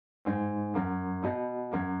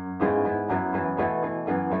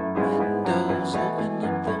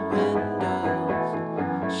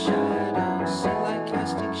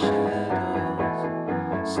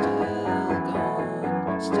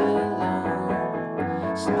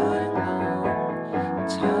Mine long,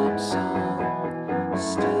 time song,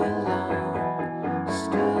 still long,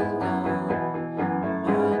 still gone.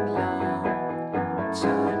 Mine long,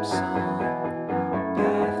 time song.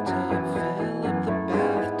 Bathtub, fill up the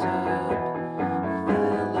bathtub.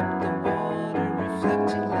 Fill up the water,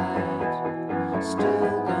 reflecting light. Still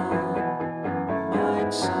gone,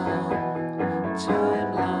 mine song,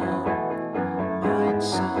 time long. Mine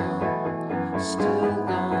song, still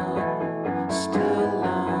gone, still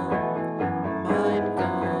long. Mine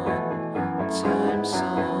gone, time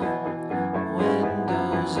song.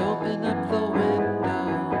 Windows, open up the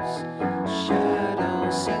windows.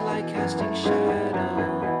 Shadows, see light casting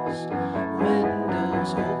shadows.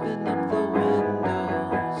 Windows, open up